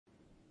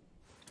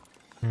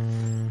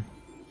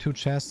Two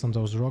chests on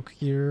those rock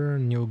here.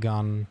 New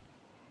gun,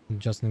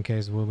 just in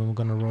case we're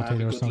gonna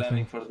rotate or something.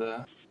 Landing for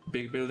the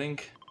big building.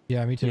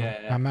 Yeah, me too.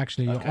 Yeah. I'm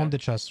actually on the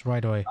chest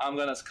right away. I'm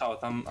gonna scout.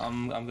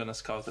 I'm gonna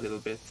scout a little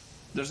bit.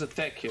 There's a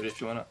tech here if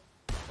you wanna.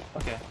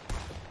 Okay.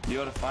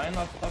 You're fine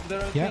up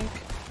there, I think?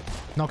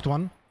 Knocked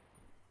one.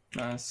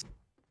 Nice.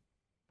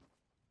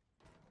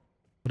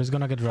 But it's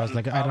gonna get rest.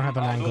 Like, I don't have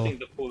an angle. I'm looting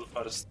the pool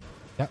first.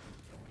 Yeah.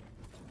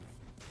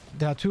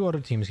 There are two other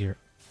teams here.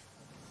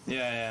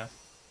 Yeah.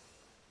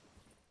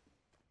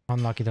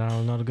 Unlucky that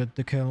I'll not get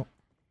the kill.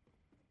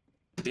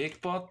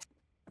 Big pot.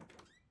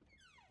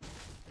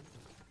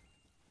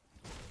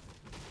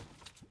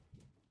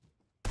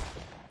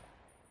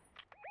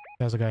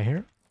 There's a guy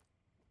here.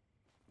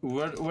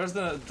 Where's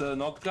the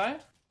knocked guy?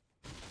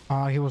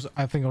 He was,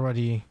 I think,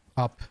 already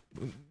up.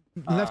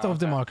 Left of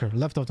the marker.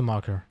 Left of the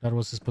marker. That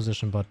was his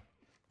position, but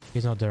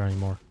he's not there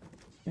anymore.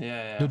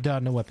 Yeah. Dude, there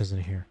are no weapons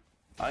in here.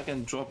 I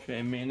can drop you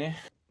a mini.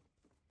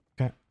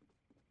 Okay.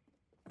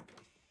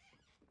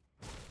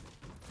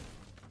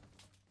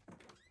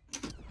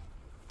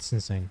 It's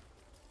insane.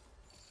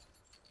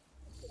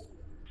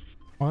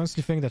 I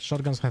honestly think that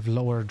shotguns have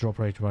lower drop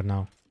rate right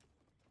now.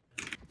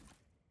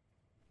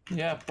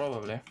 Yeah,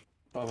 probably.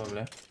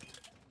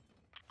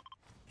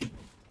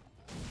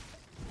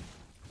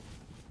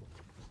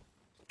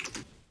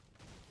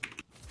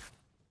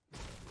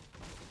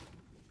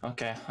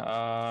 Okay,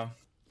 yeah,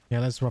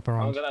 let's wrap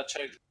around. I'm gonna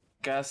check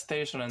gas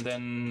station and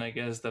then I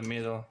guess the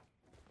middle.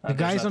 The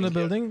guy's on the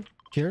building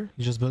here.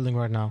 He's just building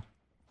right now.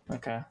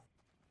 Okay.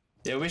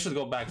 Yeah, we should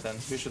go back then.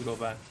 We should go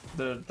back.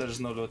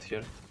 There's no loot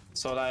here.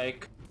 So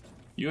like,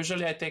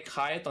 usually I take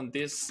height on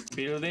this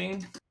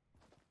building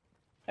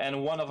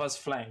and one of us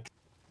flank.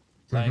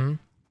 Like,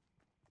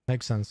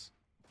 makes sense.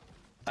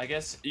 I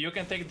guess you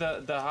can take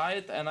the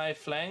height and I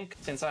flank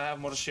since I have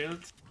more shield.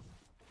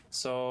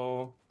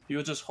 So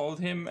you just hold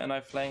him and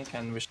I flank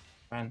and we should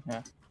fine,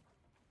 yeah.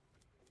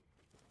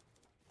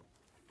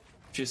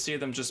 If you see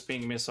them, just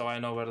ping me so I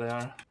know where they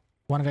are.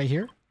 One guy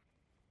here.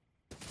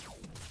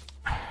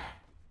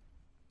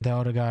 The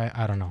other guy,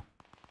 I don't know.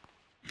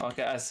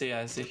 Okay, I see.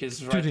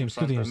 He's right in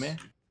front of me.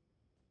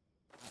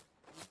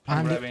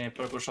 I'm grabbing a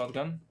purple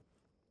shotgun.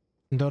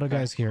 The other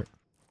guy is here.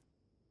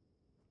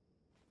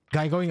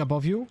 Guy going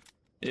above you?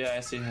 Yeah,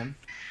 I see him.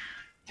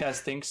 He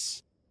has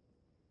things.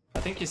 I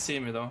think he see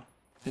me though.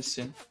 He's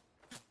seen.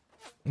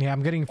 Yeah,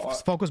 I'm getting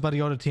focused by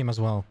the other team as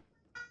well.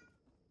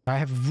 I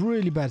have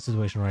really bad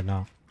situation right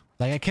now.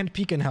 Like, I can't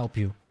peek and help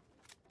you.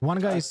 One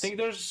guy is...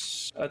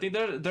 I think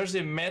there's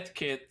a med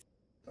kit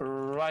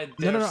right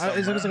there. No,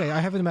 it's okay. I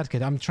have a med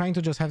kit. I'm trying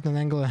to just have an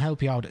angle and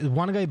help you out.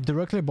 One guy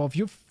directly above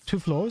you, 2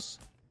 floors.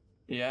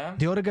 Yeah.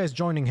 The other guy is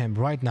joining him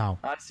right now.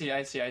 I see.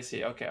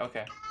 Okay.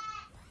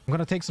 I'm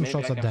gonna take some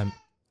shots at them.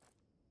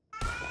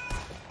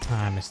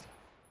 Ah, I missed.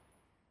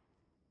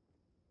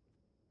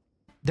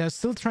 They're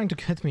still trying to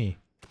hit me.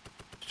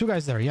 2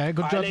 guys there. Yeah,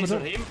 good job. I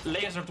lasered him.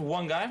 Lasered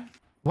one guy.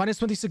 One is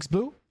 26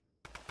 blue.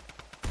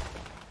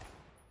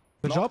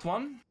 Good job.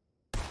 One.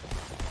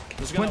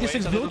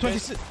 26 blue,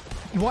 26...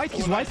 White,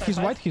 he's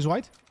white, he's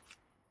white.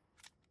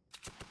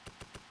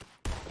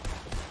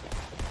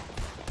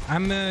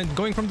 I'm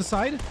going from the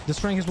side,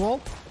 destroying his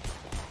wall.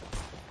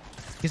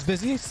 He's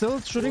busy, still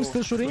shooting.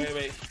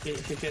 Wait, he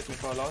hit me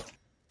for a lot.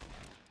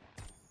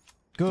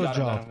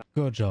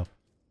 Good job.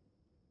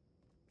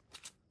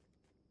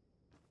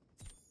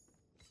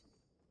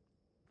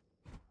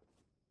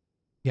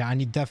 Yeah, I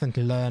need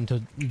definitely learn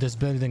to this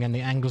building and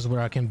the angles where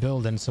I can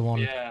build and so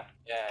on. Yeah.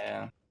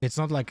 It's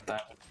not like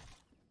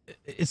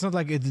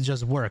it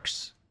just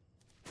works.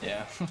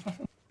 Yeah.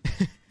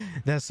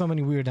 There's so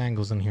many weird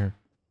angles in here.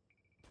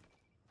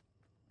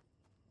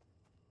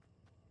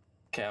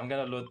 Okay, I'm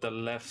gonna loot the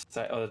left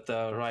side or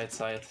the right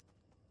side.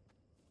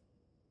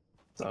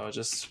 So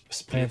just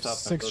split I have up.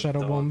 6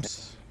 shadow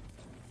bombs.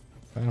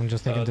 I'm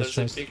just taking this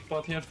chest. There's a big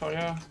pot here for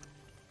you.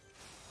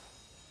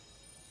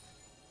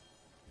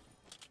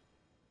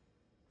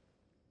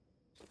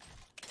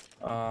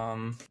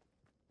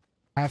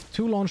 I have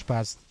 2 launch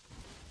pads.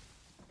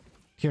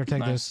 Here,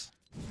 take this.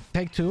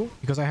 Take 2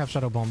 because I have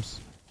shadow bombs.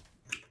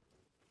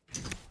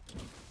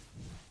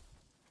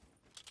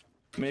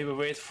 Maybe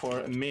wait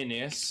for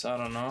minis. I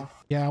don't know.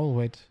 Yeah, I will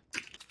wait.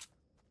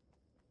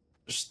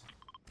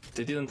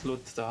 They didn't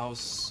loot the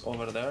house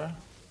over there.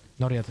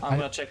 Not yet. I'm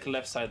gonna check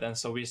left side then,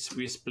 so we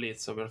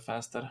split, so we're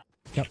faster.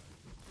 Yep.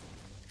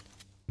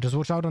 Just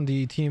watch out on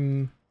the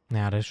team.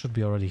 Nah, they should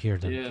be already here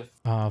then.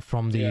 Yeah.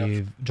 From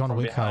the John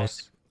Wick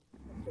house.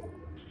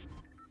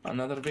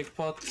 Another big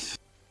pot.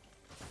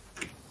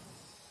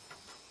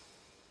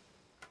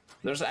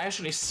 There's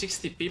actually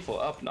 60 people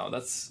up now.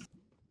 That's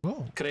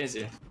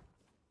crazy.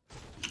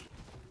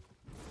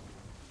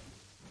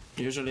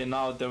 Usually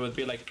now there would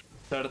be like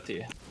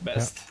 30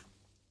 best.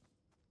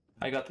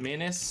 Yeah. I got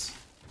minis.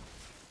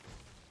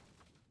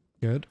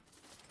 Good.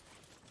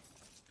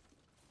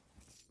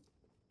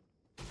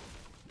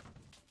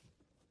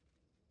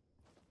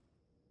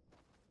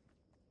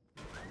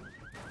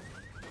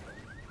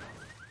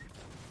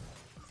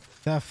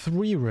 there are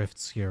 3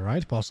 rifts here,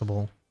 right?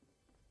 Possible.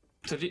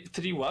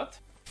 Three what?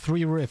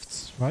 3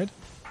 rifts, right?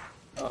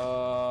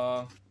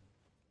 I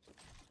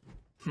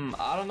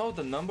don't know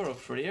the number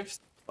of rifts,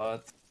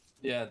 but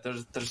yeah,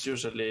 there's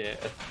usually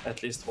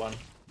at least one.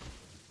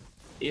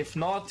 If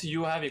not,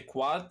 you have a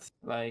quad,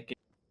 like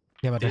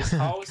Yeah, but this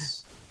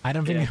house. I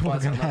don't think we're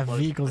gonna have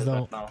vehicles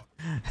though. Now.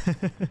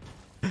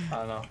 I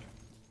don't know.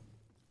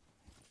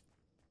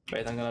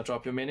 Wait, I'm gonna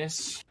drop you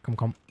minis.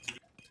 Come.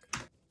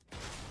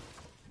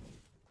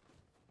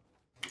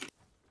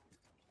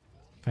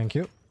 Thank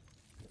you.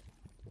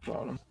 No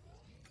problem.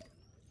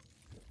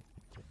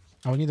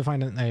 I will need to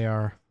find an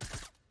AR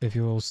if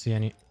you will see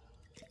any.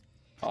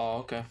 Oh,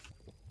 okay.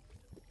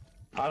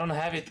 I don't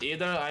have it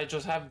either. I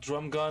just have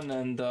drum gun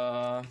and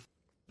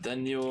the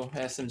new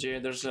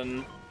SMG. There's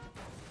an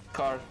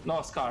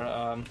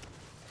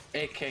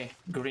AK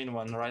green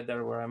one right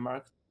there where I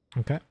marked.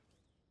 Okay.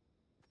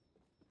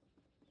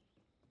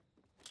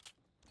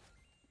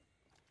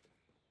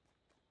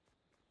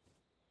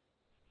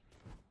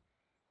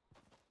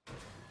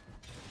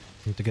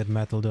 Need to get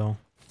metal though.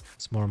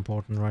 It's more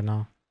important right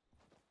now.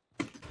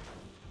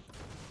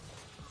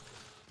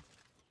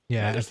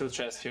 Yeah, there's still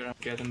chests here. I'm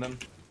getting them.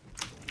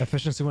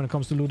 Efficiency when it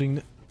comes to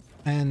looting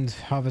and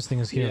harvesting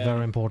is here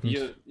very important.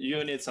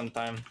 You need some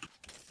time.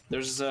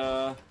 There's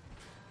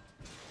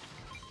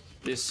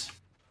this.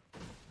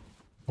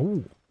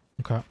 Oh,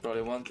 okay.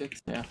 Probably want it.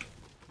 Yeah.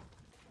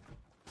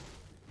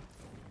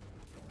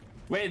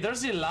 Wait,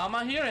 there's a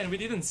llama here and we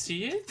didn't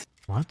see it?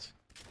 What?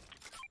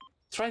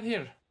 It's right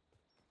here.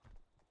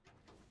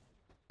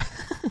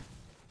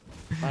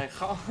 Like,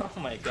 oh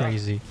my god.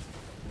 Crazy.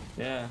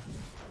 Yeah.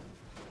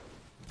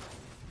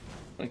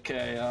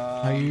 Okay,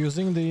 are you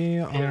using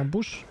the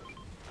bush?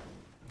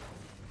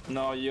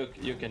 No, you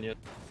can use.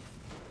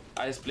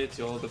 I split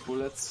you all the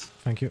bullets.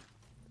 Thank you.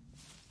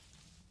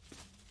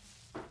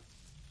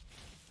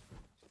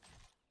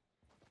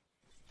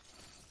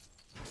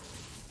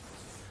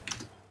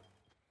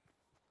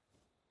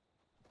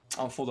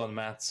 I'm full on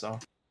mats, so.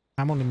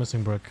 I'm only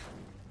missing brick.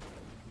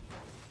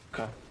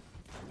 Okay.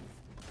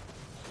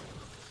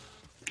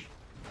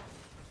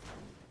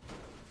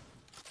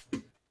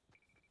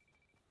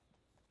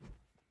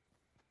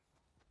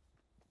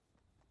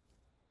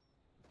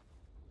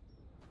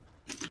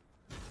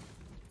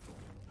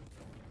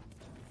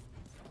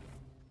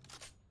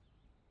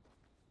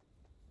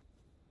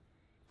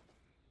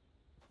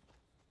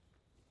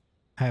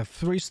 I have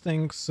 3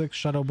 stinks, 6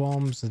 shadow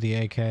bombs, the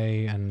AK,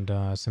 and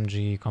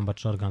SMG combat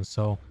shotguns.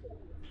 So,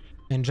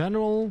 in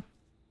general,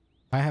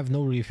 I have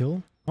no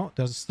refill. Oh,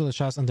 there's still a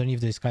chest underneath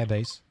the sky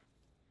base.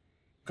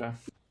 Okay.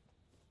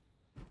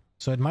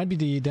 So it might be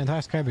the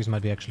entire sky base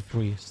might be actually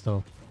free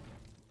still.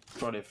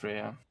 Probably free,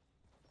 yeah.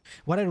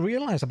 What I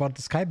realized about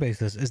the sky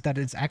bases is that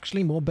it's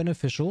actually more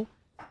beneficial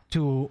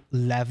to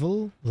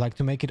level, like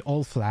to make it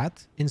all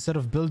flat, instead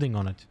of building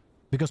on it.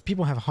 Because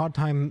people have a hard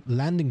time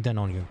landing then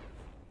on you.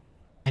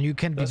 And you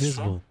can't be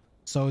visible. True.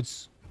 So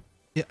it's,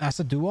 as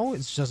a duo,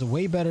 it's just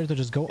way better to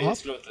just go up.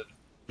 It's looted.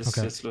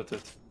 It's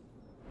looted.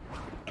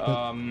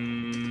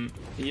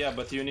 Yeah,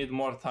 but you need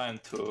more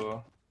time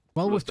to...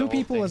 Well, with 2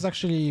 people, it's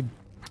actually...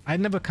 I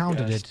never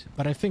counted it,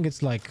 but I think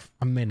it's like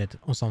a minute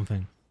or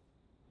something.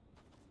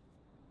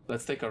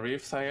 Let's take a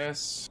rift, I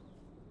guess.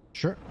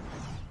 Sure.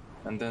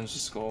 And then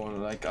just go,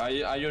 like,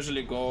 I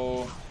usually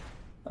go...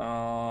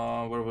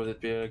 where would it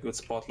be a good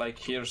spot? Like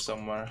here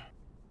somewhere.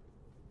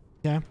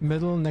 Yeah,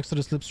 middle, next to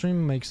the slipstream,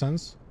 makes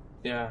sense.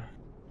 Yeah.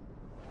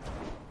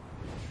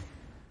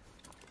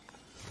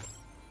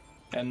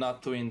 And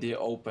not too in the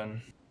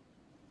open.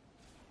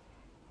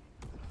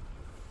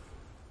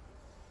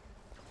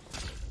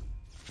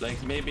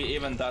 Like, maybe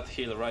even that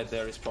hill right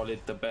there is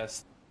probably the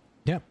best.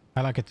 Yeah,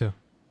 I like it too.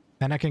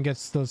 And I can get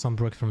still some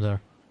brick from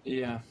there.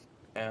 Yeah,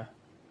 yeah.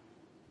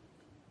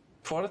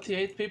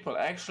 48 people,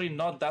 actually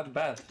not that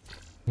bad.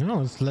 You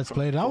know, let's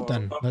play it out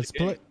then.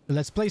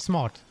 Let's play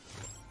smart.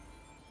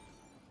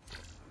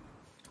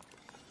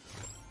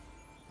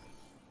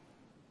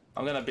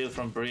 I'm gonna build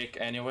from brick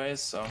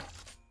anyways, so...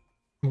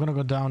 I'm gonna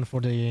go down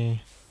for the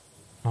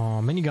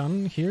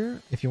minigun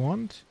here, if you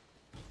want.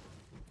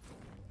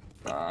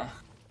 Gonna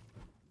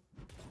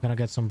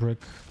get some brick.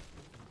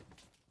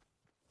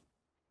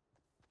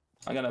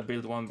 I'm gonna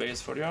build one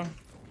base for you.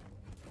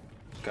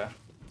 Okay.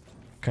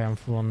 Okay, I'm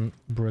full on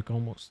brick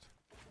almost.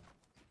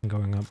 I'm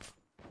going up.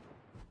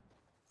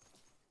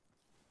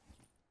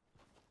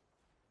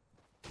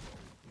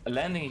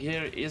 Landing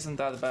here isn't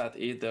that bad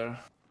either.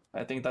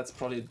 I think that's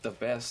probably the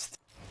best.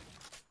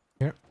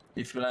 Here.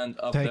 If you land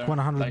up Take there,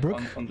 100 like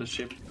brick. on the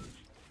ship.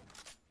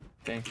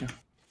 Thank you.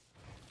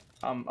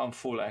 I'm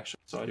full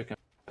actually, so you can.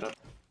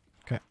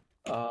 Okay.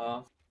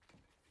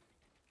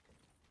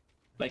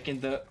 Like in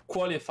the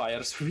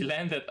qualifiers, we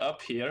landed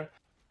up here,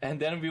 and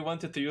then we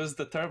wanted to use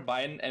the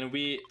turbine, and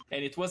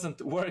it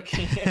wasn't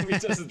working, and we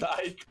just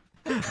died.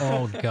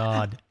 Oh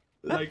god.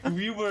 Like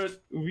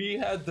we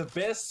had the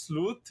best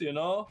loot, you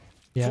know.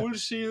 Yeah. Full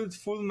shield,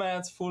 full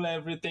mats, full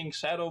everything,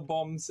 shadow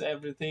bombs,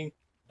 everything,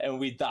 and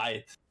we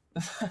died.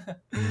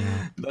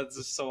 That's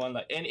just so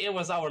unlucky. And it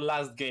was our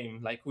last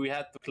game. Like, we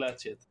had to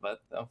clutch it,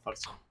 but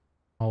unfortunately.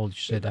 Holy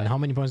shit. And how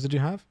many points did you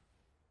have?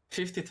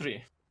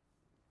 53.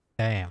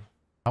 Damn.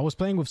 I was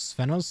playing with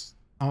Svenos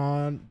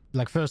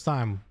like first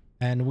time,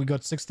 and we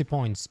got 60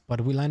 points,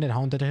 but we landed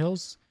Haunted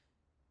Hills.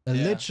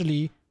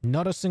 Literally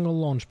not a single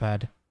launch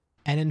pad.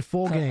 And in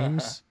 4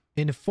 games,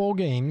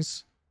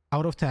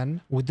 out of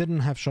 10, we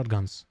didn't have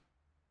shotguns.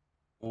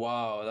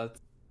 Wow,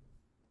 that's...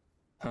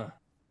 Huh.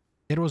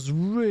 It was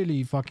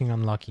really fucking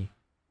unlucky.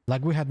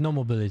 Like, we had no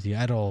mobility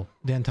at all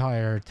the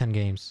entire 10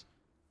 games.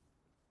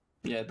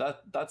 Yeah,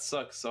 that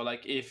sucks. So,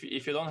 like, if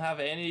you don't have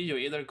any, you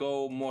either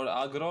go more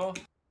aggro,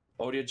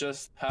 or you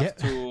just have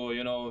to,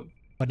 you know...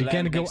 But you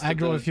can't go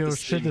aggro if your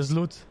shit is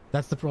loot.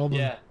 That's the problem.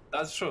 Yeah,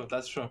 that's true,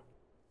 that's true.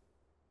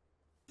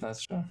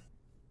 That's true.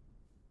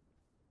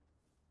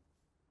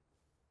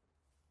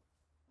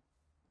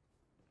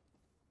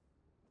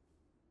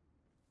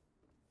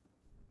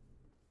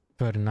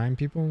 $39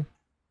 people.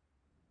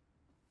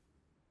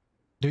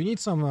 Do you need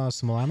some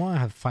small ammo? I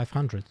have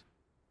 500.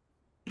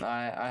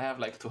 I have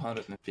like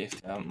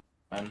 250. Man.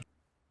 Okay.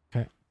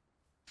 I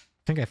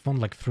think I found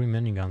like 3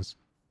 miniguns.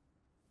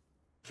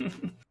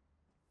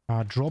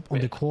 Drop on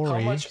the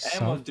quarry. How much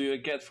ammo do you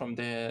get from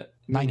the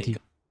 90?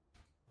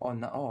 Oh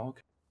no! Oh,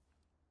 okay.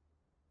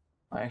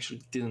 I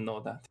actually didn't know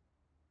that.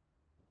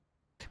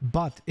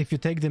 But if you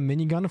take the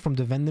minigun from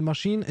the vending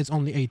machine, it's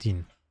only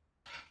 18.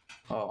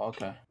 Oh,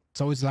 okay.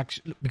 So it's like,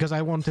 because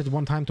I wanted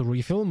one time to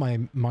refill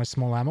my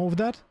small ammo with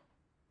that.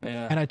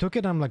 Yeah. And I took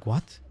it, I'm like,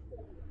 what?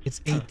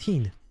 It's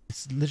 18.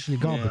 It's literally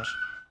garbage.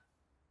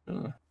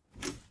 Yeah.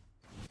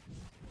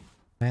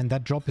 Man,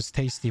 that drop is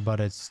tasty,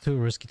 but it's too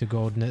risky to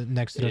go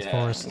next to that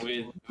forest.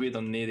 We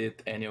don't need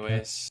it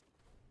anyways.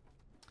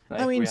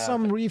 Like, I mean,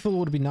 some refill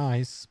would be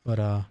nice, but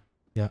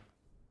yeah.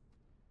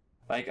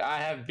 Like, I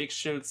have big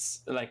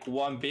shields, like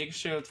 1 big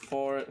shield,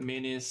 4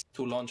 minis,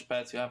 2 launch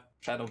pads, you have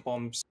shadow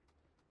bombs,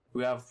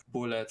 we have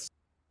bullets,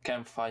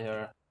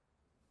 campfire,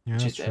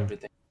 That's true.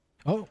 everything.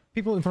 Oh,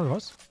 people in front of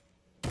us.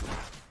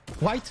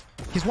 White!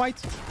 He's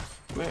white!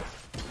 Where?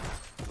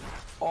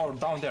 Oh,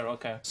 down there,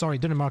 okay. Sorry,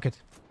 didn't mark it.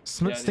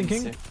 Smith's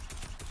thinking.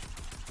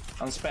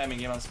 I'm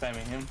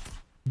spamming him.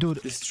 Dude.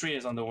 This tree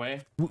is on the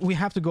way. We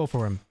have to go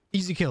for him.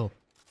 Easy kill.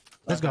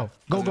 Let's go.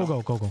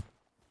 Go.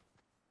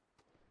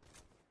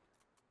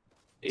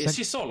 Is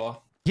he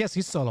solo? Yes,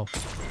 he's solo.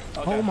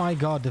 Okay. Oh my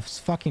god, this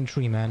fucking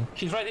tree, man.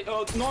 He's right.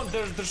 Oh no,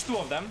 there's 2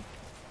 of them.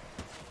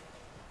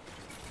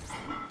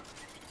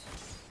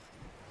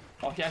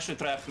 Oh, he actually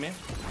trapped me.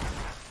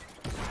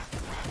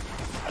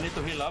 I need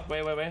to heal up.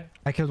 Wait.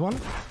 I killed one.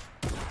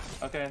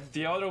 Okay,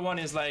 the other one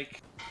is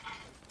like...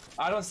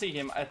 I don't see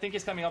him. I think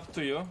he's coming up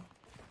to you.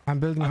 I'm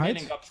building height.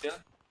 Healing up still.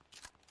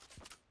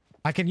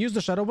 I can use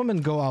the shadow bomb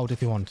and go out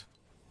if you want.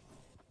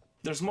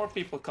 There's more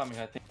people coming,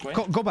 I think. Wait.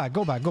 Go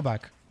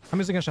back. I'm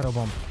using a shadow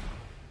bomb.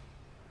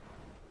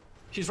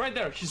 He's right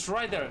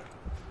there.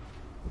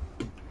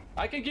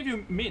 I can give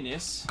you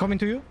minis. Coming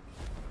to you.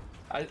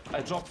 I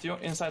dropped you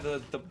inside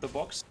the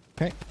box.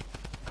 Okay.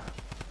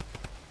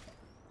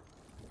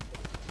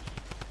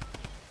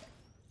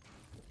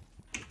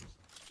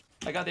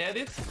 I got the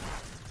edit.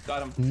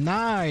 Got him.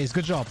 Nice,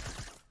 good job.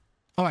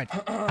 All right.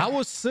 I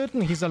was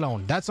certain he's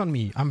alone. That's on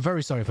me. I'm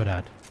very sorry for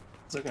that.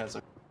 It's okay.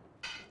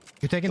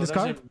 You taking this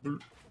car?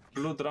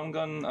 Blue drum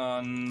gun.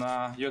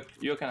 Nah,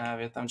 you can have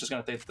it. I'm just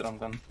gonna take the drum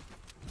gun.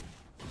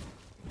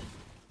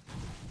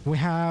 We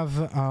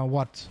have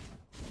what?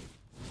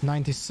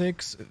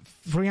 96,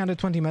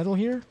 320 metal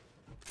here.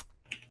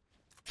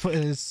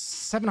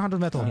 700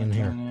 metal in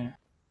here.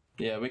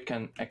 Yeah, we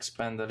can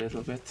expand a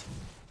little bit.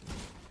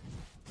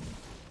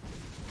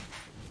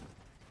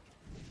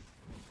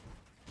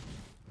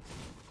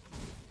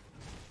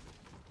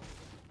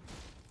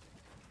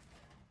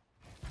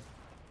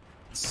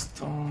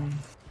 Stone.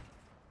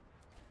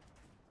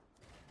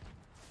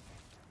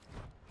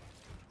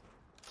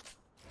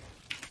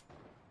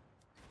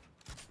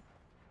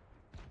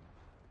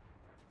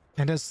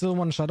 And there's still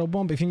 1 shadow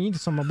bomb. If you need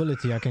some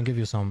mobility, I can give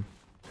you some.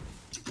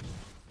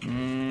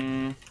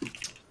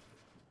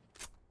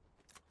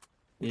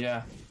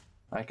 Yeah,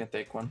 I can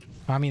take 1.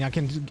 I mean,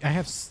 I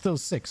have still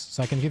 6,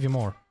 so I can give you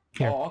more.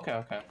 Here. Oh,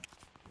 okay.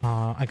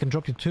 I can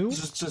drop you 2.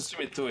 Just give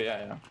me 2,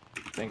 yeah.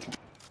 Thank you.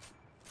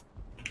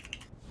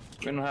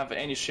 We don't have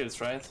any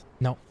shields, right?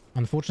 No,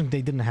 unfortunately,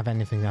 they didn't have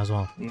anything as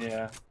well.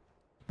 Yeah.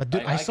 But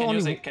dude, I saw can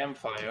use only... a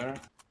campfire.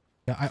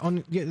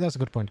 Yeah, that's a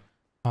good point.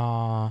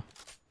 I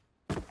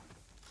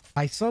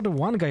saw the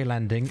one guy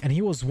landing, and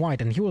he was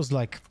white, and he was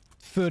like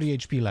 30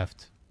 HP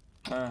left.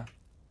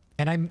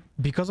 And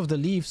because of the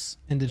leaves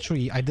in the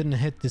tree, I didn't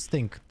hit this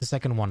thing, the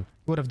second one.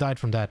 He would have died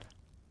from that.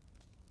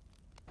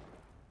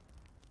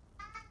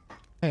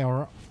 Hey,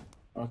 Aura.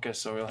 Okay,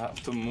 so we'll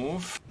have to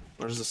move.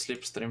 Where's the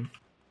slipstream?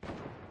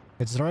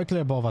 It's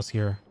directly above us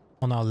here,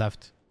 on our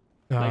left.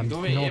 Like, do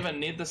we even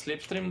need the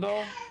slipstream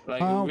though?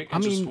 Like, we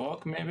can just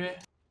walk, maybe?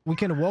 We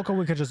can walk, or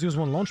we can just use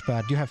 1 launch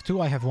pad. You have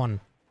 2, I have 1.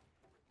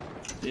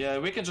 Yeah,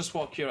 we can just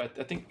walk here. I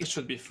think it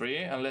should be free,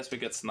 unless we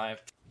get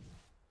sniped.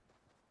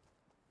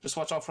 Just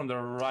watch out from the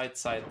right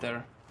side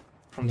there.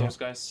 from those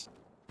guys.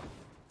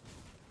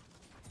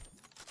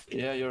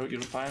 Yeah,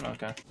 you're fine.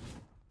 Okay.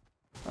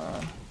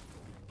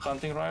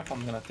 Hunting rifle.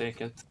 I'm gonna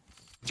take it,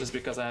 just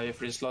because I have a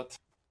free slot.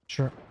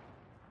 Sure.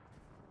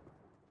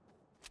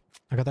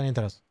 Acá están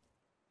entras.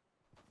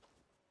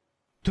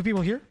 2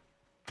 people here.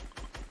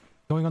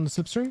 Going on the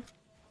slipstream.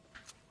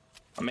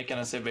 I'm making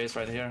a safe base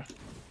right here.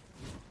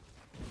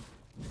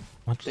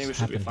 What I think we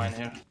should be fine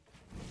here.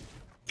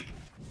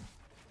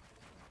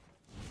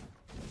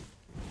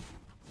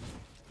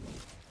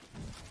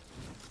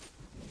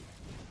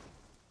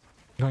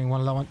 Going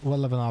one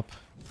level up.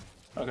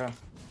 Okay.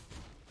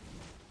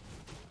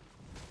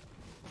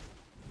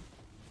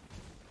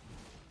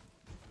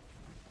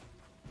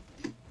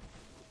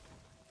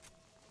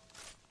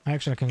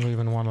 Actually, I can go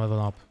even 1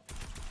 level up.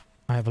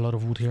 I have a lot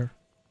of wood here.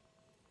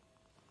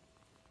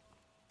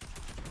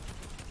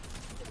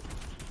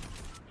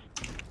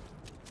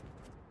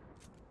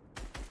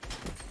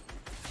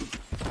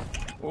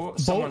 Oh,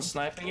 someone's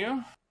sniping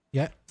you?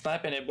 Yeah.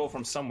 Sniping a bow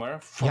from somewhere.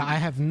 Yeah, I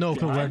have no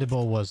clue where the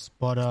ball was,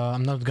 but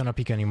I'm not gonna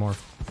peek anymore.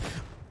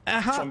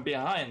 From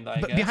behind,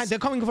 I guess. Behind, they're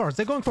coming for us.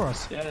 They're going for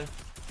us. Yeah.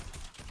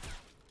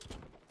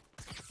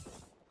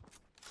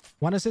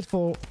 One is it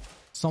for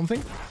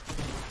something?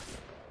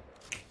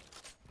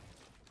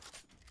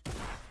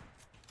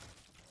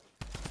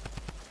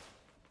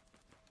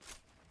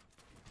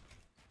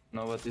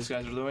 Know what these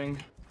guys are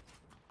doing?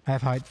 I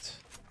have height.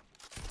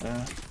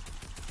 Yeah.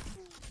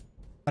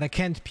 But I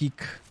can't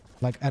peek,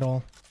 like, at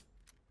all.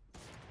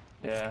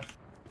 Yeah.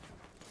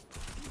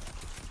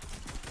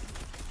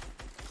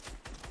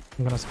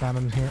 I'm gonna spam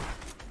him here.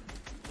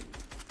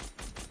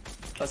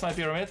 That's my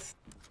pyramid.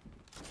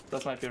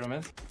 That's my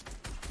pyramid.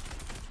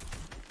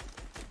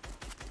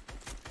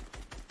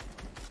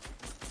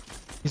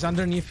 He's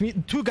underneath me.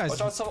 2 guys.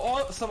 Watch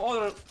out, some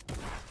other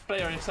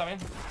player is coming.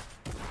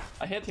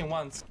 I hit him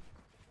once.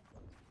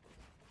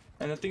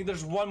 And I think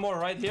there's one more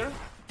right here.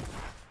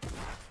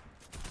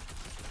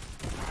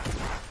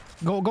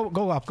 Go up,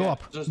 go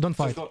up. Don't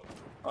fight. Go.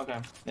 Okay,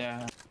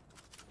 yeah.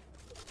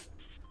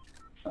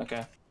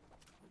 Okay.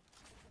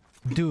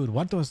 Dude,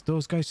 what was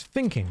those guys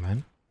thinking,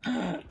 man?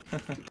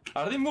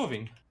 Are they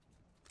moving?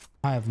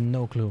 I have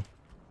no clue.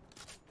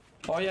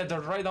 Oh yeah,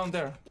 they're right down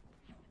there.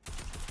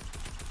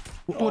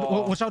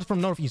 Watch out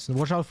from northeast.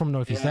 Watch out from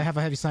northeast. Yeah. They have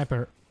a heavy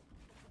sniper.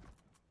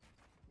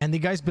 And the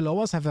guys below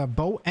us have a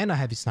bow and a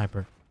heavy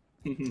sniper.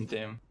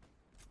 Damn.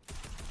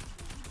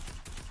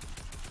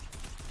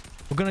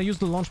 We're gonna use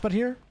the launch pad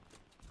here.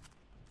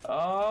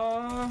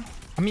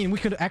 I mean, we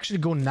could actually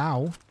go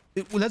now.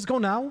 Let's go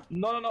now.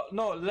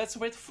 No. Let's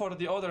wait for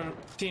the other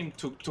team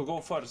to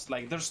go first.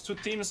 Like, there's 2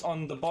 teams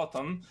on the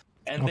bottom,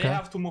 and they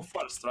have to move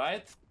first,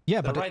 right?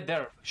 Yeah, they're but right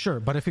there. Sure,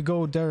 but if we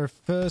go there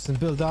first and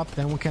build up,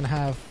 then we can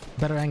have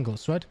better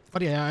angles, right?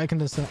 But yeah, I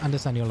can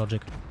understand your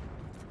logic.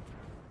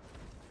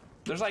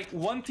 There's like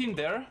 1 team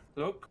there,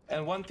 look,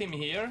 and 1 team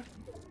here,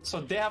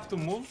 so they have to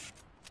move.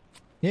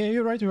 Yeah,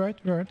 you're right.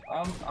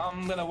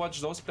 I'm gonna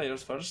watch those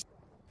players first.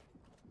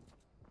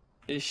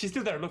 She's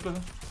still there. Look.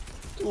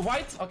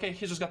 White. Okay,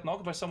 he just got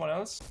knocked by someone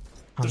else.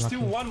 There's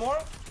still 1 more.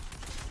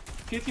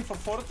 Hit him for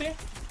 40.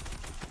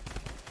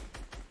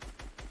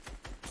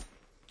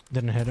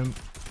 Didn't hit him.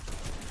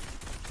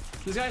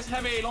 These guys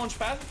have a launch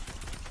pad.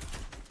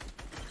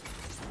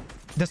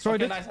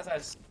 Destroyed it.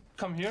 Nice.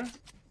 Come here.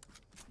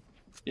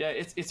 Yeah,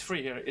 it's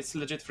free here. It's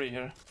legit free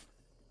here.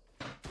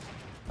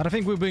 But I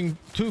think we're being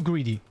too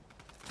greedy.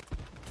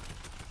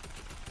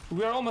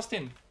 We are almost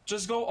in.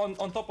 Just go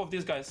on top of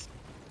these guys.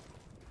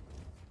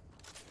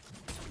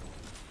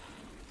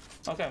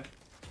 Okay.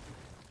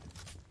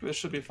 We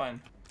should be fine.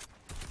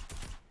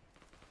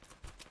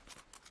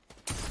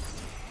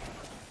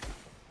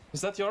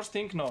 Is that yours,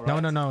 Tink? No,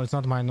 right? No, it's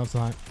not mine,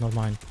 not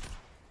mine.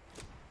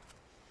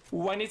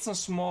 Ooh, I need some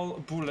small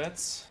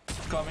bullets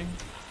coming.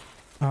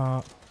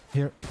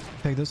 Here,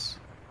 take this.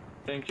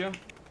 Thank you.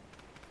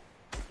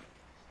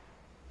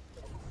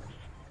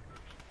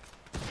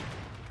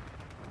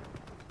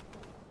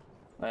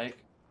 Like,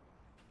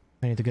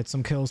 I need to get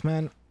some kills,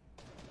 man.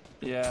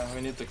 yeah,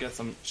 we need to get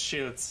some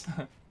shields.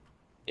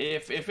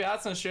 If we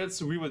had some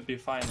shields, we would be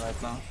fine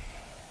right now.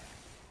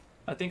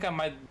 I think I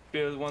might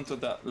build one to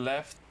the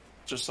left,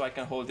 just so I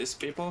can hold these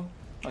people.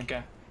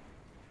 Okay.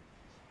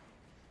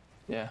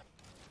 Yeah.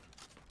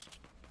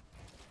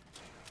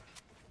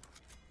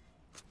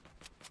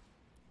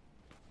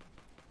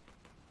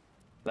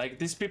 Like,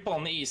 these people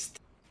on the east,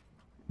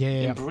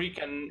 Yeah. in brick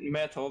and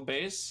metal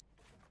base,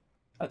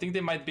 I think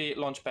they might be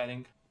launch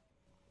padding.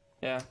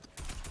 Yeah.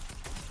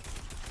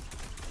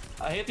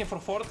 I hit him for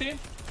 40.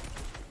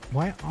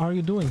 Why are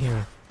you doing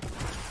here?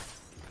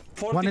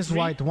 43.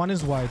 One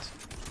is white.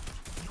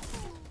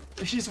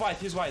 He's white.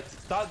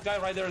 That guy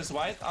right there is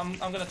white. I'm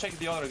gonna check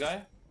the other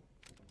guy.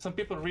 Some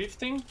people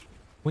rifting.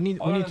 We need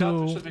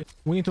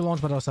to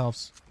launch by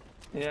ourselves.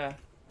 Yeah.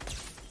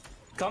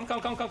 Come.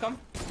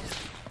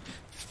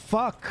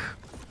 Fuck.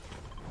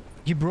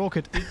 You broke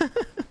it.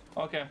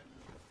 Okay.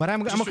 But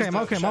I'm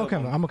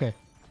okay.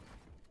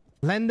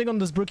 Landing on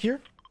this brick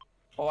here.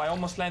 Oh, I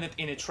almost landed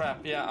in a trap.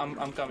 Yeah,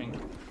 I'm coming.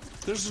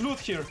 There's loot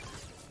here.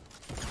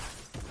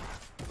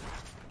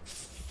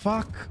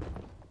 fuck?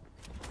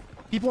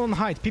 People on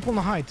height. People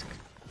on height.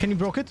 Can you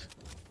broke it?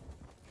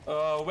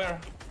 Where?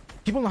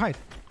 People on height.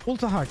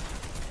 Ultra hard.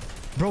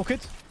 Broke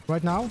it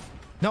right now.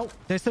 No,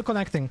 they're still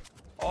connecting.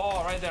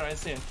 Oh, right there, I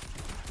see. I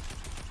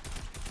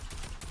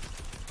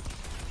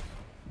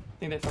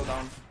think they fell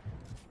down.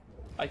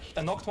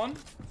 I knocked one.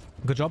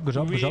 Good job, good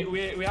job, good job.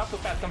 We have to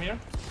pet, come here.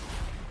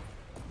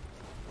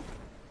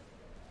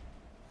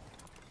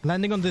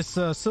 Landing on this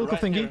silk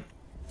Right thingy. here.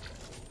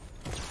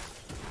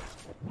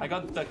 I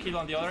got the kill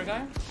on the other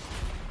guy.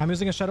 I'm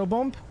using a shadow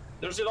bomb.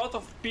 There's a lot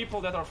of people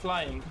that are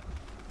flying.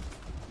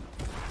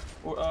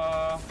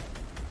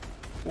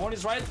 One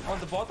is right on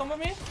the bottom of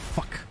me.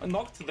 Fuck.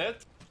 Knocked dead.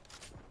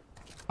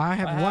 I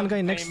have one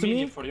guy next to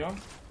me. For you.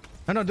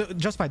 No,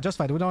 just fight, just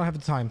fight. We don't have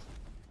the time.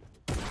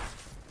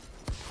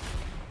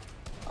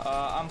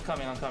 I'm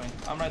coming.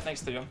 I'm right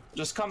next to you.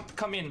 Just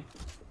come in.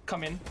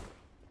 Come in.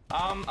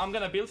 I'm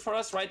gonna build for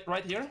us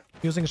right here.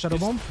 Using a shadow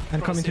bomb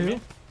and coming to you.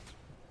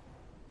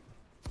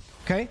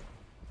 Okay.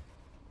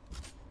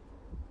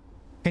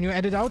 Can you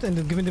edit out and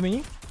then give it to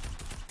me?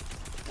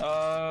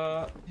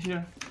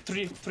 Here.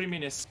 3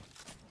 minutes.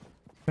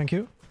 Thank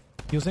you.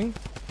 Using.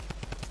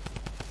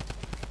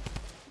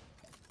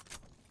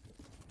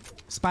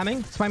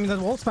 Spamming that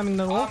wall, spamming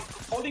that wall.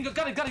 Holding,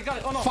 got it.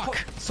 Oh no. Fuck.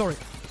 Sorry.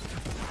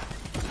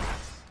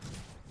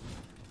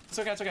 It's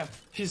okay.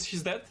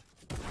 He's dead.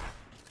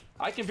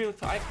 I can build.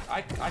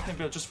 I can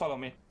build. Just follow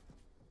me.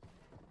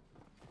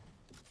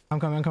 I'm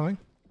coming.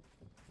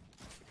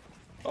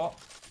 Oh,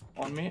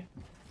 on me.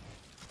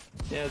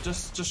 Yeah,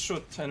 just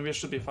shoot and we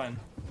should be fine.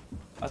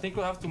 I think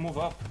we'll have to move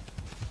up.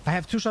 I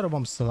have 2 shadow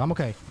bombs still. I'm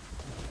okay.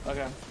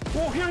 Okay.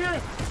 Oh,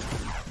 here.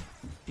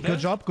 Good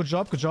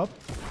job.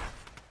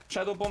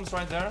 Shadow bombs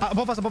right there.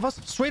 Above us.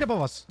 Straight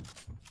above us.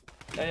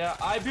 Yeah.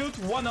 I built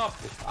one up.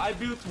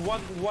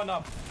 One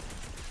up.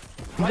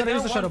 I'm gonna there,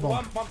 use the shadow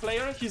bomb. One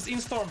player. He's in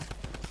storm.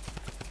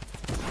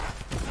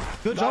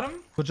 Good job.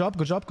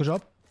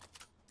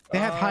 They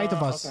have height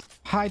of us. Okay.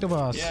 Height of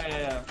us.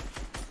 Yeah.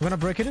 We're gonna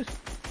break it.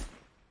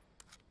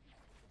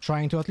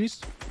 Trying to at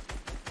least.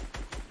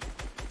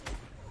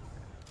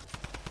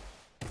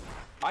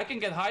 I can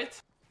get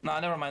height. Nah,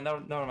 never mind.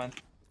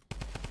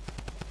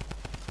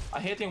 I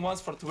hit him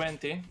once for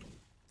 20.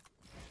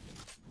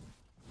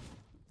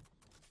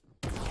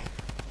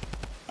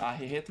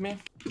 He hit me.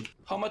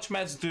 How much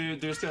meds do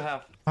you still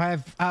have? I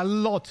have a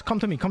lot. Come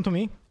to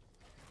me.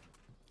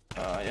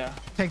 Yeah.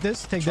 Take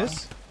this. Take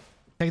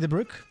the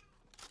brick.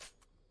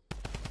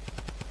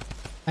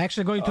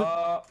 Actually going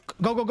to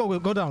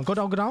go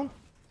down.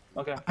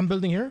 Okay. I'm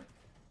building here.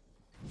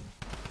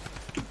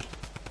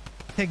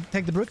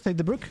 Take the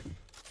brick.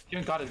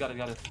 You got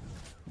it.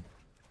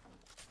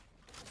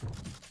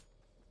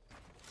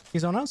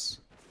 He's on us.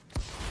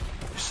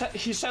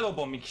 He's shadow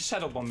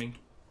bombing.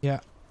 Yeah.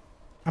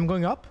 I'm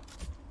going up.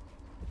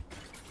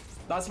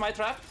 That's my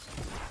trap.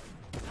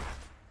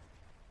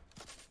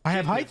 I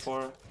have height.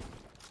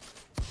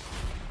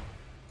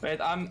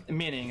 Wait, I'm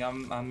meaning.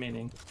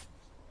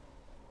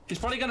 He's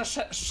probably gonna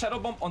shadow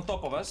bomb on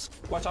top of us.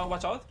 Watch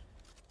out.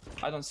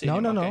 I don't see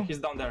him. No. He's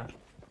down there.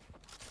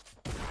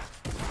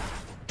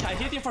 I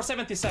hit him for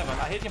 77.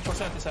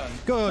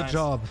 Good Nice.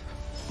 job.